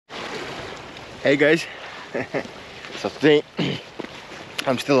Hey guys, so today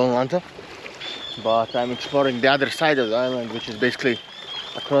I'm still on Lanta, but I'm exploring the other side of the island, which is basically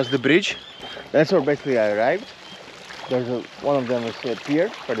across the bridge. That's where basically I arrived. One of them is a pier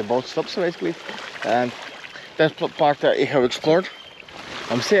where the boat stops basically, and that part I have explored.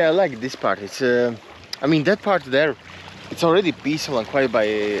 I'm saying I like this part. It's I mean that part there, it's already peaceful and quiet by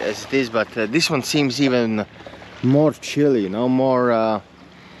as it is, but this one seems even more chill, you know, more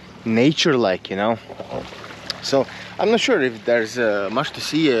nature-like, you know. So I'm not sure if there's much to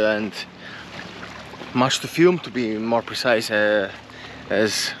see and much to film, to be more precise.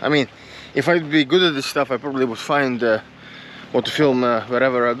 As I mean, if I'd be good at this stuff, I probably would find what to film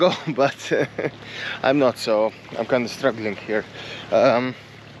wherever I go, but I'm not, so I'm kind of struggling here.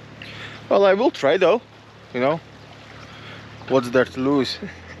 Well, I will try though, you know. What's there to lose?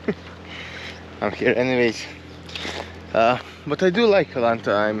 I'm here anyways. But I do like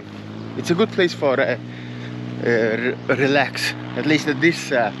Lanta. It's a good place for relax, at least at this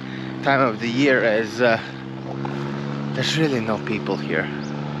time of the year, as there's really no people here.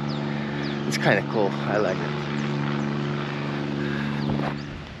 It's kind of cool. I like it.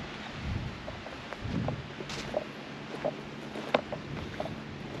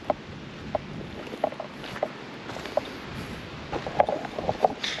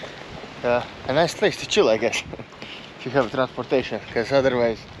 A nice place to chill, I guess, if you have transportation, because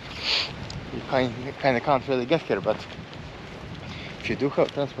otherwise you kind of can't really get here. But if you do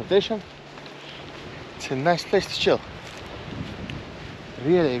have transportation, it's a nice place to chill.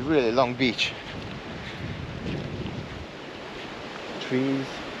 Really, really long beach. Trees.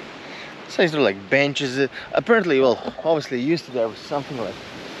 Besides, there are like benches. Apparently, well, obviously used to there was something like,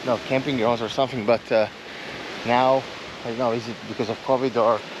 no, camping grounds or something, but now, I don't know, is it because of COVID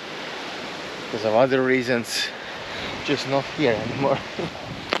or because of other reasons, just not here anymore.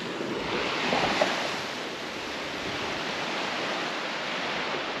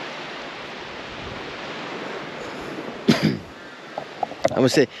 I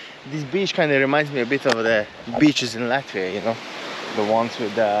would say this beach kind of reminds me a bit of the beaches in Latvia, you know, the ones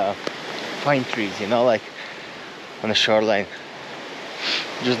with the pine trees, you know, like on the shoreline.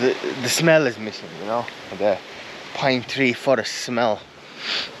 Just the smell is missing, you know, the pine tree forest smell.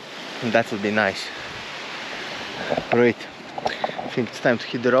 And that would be nice. Right, I think it's time to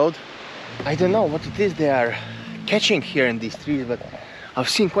hit the road. I don't know what it is they are catching here in these trees, but I've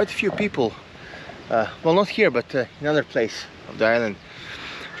seen quite a few people, well, not here, but in another place of the island,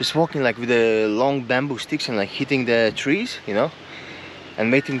 just walking like with the long bamboo sticks and like hitting the trees, you know,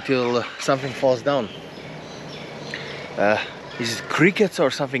 and waiting till something falls down. Is it crickets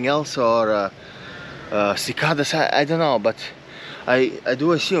or something else, or cicadas? I don't know, but I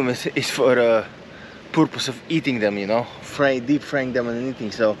do assume it's for purpose of eating them, you know, deep frying them and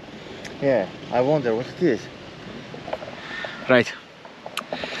eating. So yeah, I wonder what it is. Right,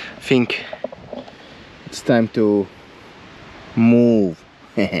 I think it's time to move.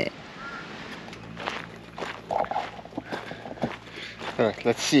 Alright,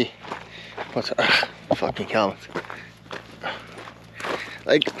 let's see what's fucking helmet.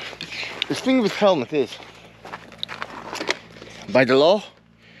 Like, the thing with helmet is, by the law,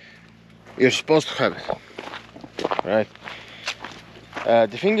 you're supposed to have it, right?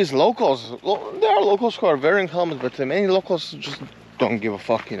 The thing is, locals, there are locals who are wearing helmets, but many locals just don't give a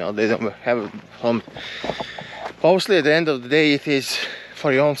fuck, you know, they don't have a helmet. Obviously, at the end of the day, it is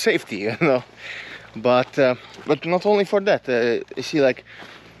for your own safety, you know, but not only for that. You see, like,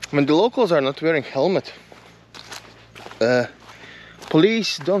 when the locals are not wearing helmet,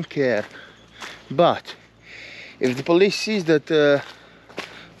 police don't care. But if the police sees that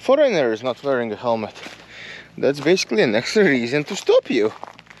foreigner is not wearing a helmet, that's basically an extra reason to stop you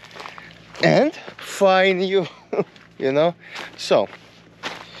and fine you. You know. So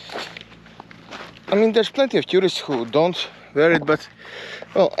I mean, there's plenty of tourists who don't wear it, but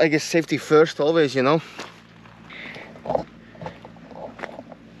well, I guess safety first always, you know.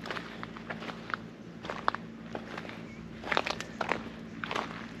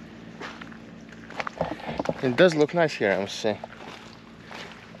 It does look nice here, I must say.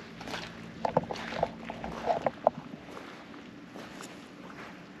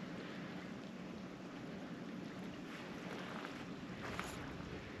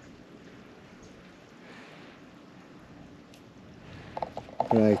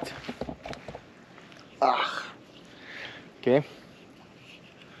 Right. Okay.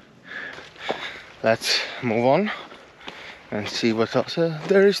 Let's move on and see what else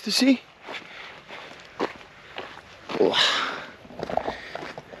there is to see.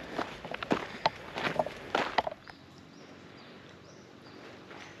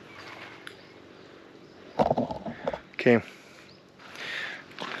 Okay.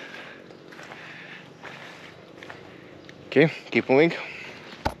 Okay, keep moving.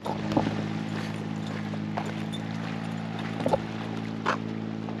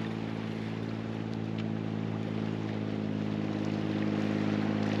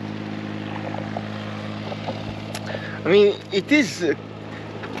 I mean, it is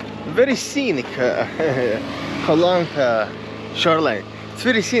very scenic, Koh Lanta shoreline. It's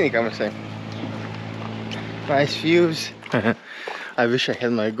very scenic, I must say. Nice views. I wish I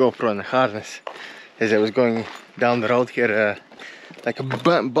had my GoPro and a harness as I was going down the road here. Like a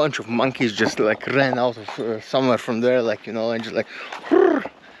bunch of monkeys just like ran out of somewhere from there, like, you know, and just like,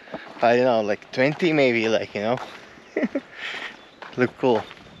 I don't know, like 20 maybe, like, you know. Look cool.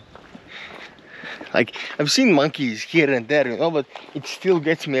 Like, I've seen monkeys here and there, you know, but it still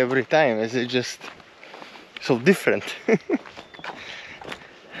gets me every time as it's just so different.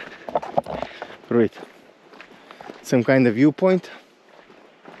 Right. Some kind of viewpoint.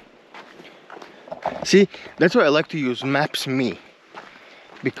 See, that's why I like to use Maps Me.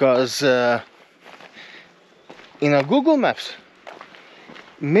 Because in a Google Maps,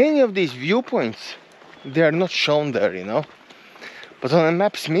 many of these viewpoints, they are not shown there, you know. But on a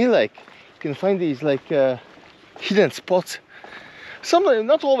Maps Me, like, you can find these like hidden spots. Some,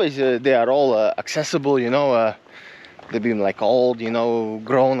 not always, they are all accessible, you know. They've been like old, you know,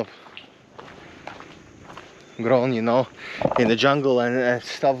 grown, you know, in the jungle and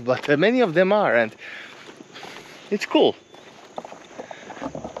stuff. But many of them are, and it's cool.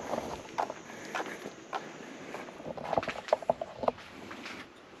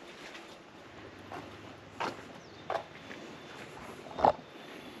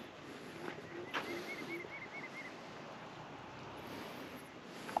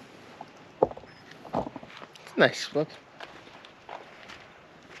 Nice spot.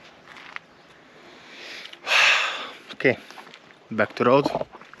 Okay, back to road.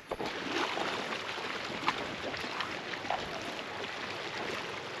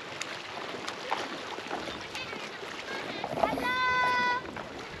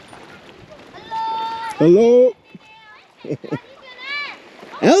 Hello.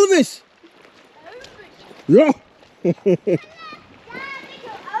 Elvis. Yeah.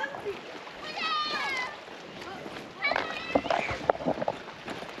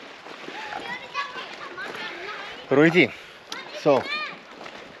 Ruiti, so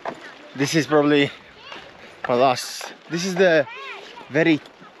this is probably my last, this is the very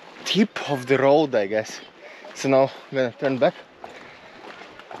tip of the road, I guess. So now I'm gonna turn back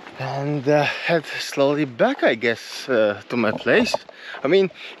and head slowly back, I guess, to my place. I mean,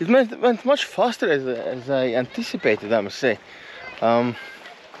 it went much faster as I anticipated, I must say. And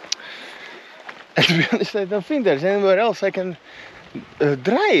to be honest, I don't think there's anywhere else I can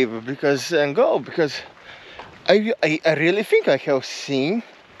drive and go, because I really think I have seen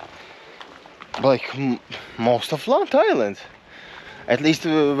like most of Lanta Island, at least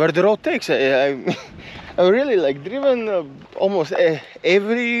where the road takes. I really like driven almost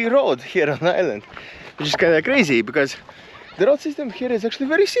every road here on the island, which is kind of crazy because the road system here is actually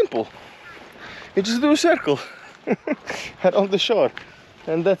very simple. You just do a circle around the shore,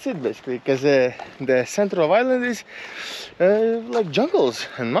 and that's it basically, because the center of island is like jungles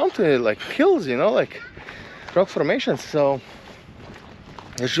and mountain, like hills, you know, like rock formations. So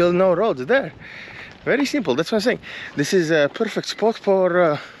there's really no roads there. Very simple. That's what I'm saying. This is a perfect spot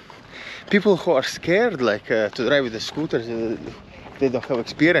for people who are scared, like to drive with the scooters. They don't have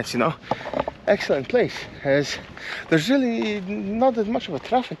experience, you know. Excellent place, as there's really not that much of a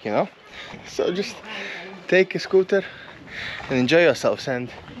traffic, you know. So just take a scooter and enjoy yourselves,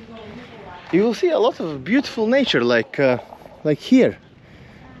 and you will see a lot of beautiful nature, like here,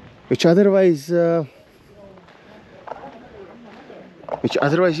 which otherwise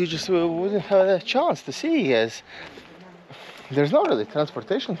you just wouldn't have a chance to see, as there's not really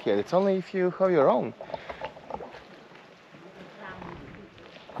transportation here. It's only if you have your own.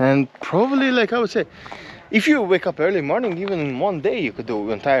 And probably, like I would say, if you wake up early morning, even in one day you could do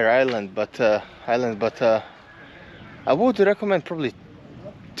the entire island. But I would recommend probably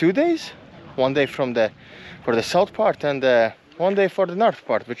 2 days. 1 day for the south part, and 1 day for the north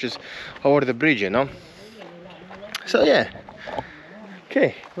part, which is over the bridge, you know. So yeah.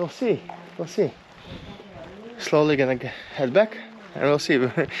 Okay, we'll see. Slowly gonna head back, and we'll see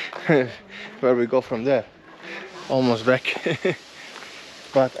where we go from there. Almost back.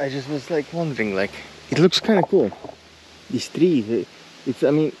 But I just was like wondering, like, it looks kind of cool. These trees,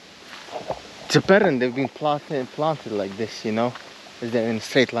 I mean, it's apparent they've been planted like this, you know, as they're in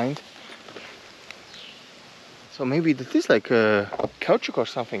straight lines. So maybe that is like a caoutchouc or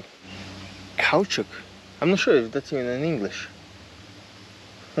something. Caoutchouc. I'm not sure if that's even in English.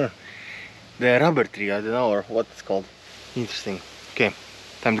 The rubber tree, I don't know, or what it's called. Interesting. Okay,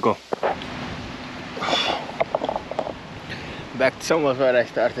 time to go. Back to somewhere where I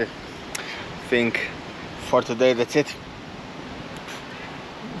started. Think for today that's it.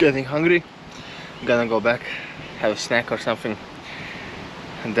 Getting hungry. Gonna go back, have a snack or something,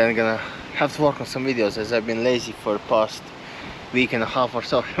 and then gonna have to work on some videos as I've been lazy for the past week and a half or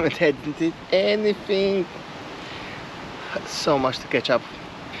so. I haven't edited anything. So much to catch up.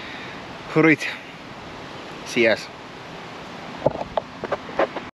 Right. See you guys.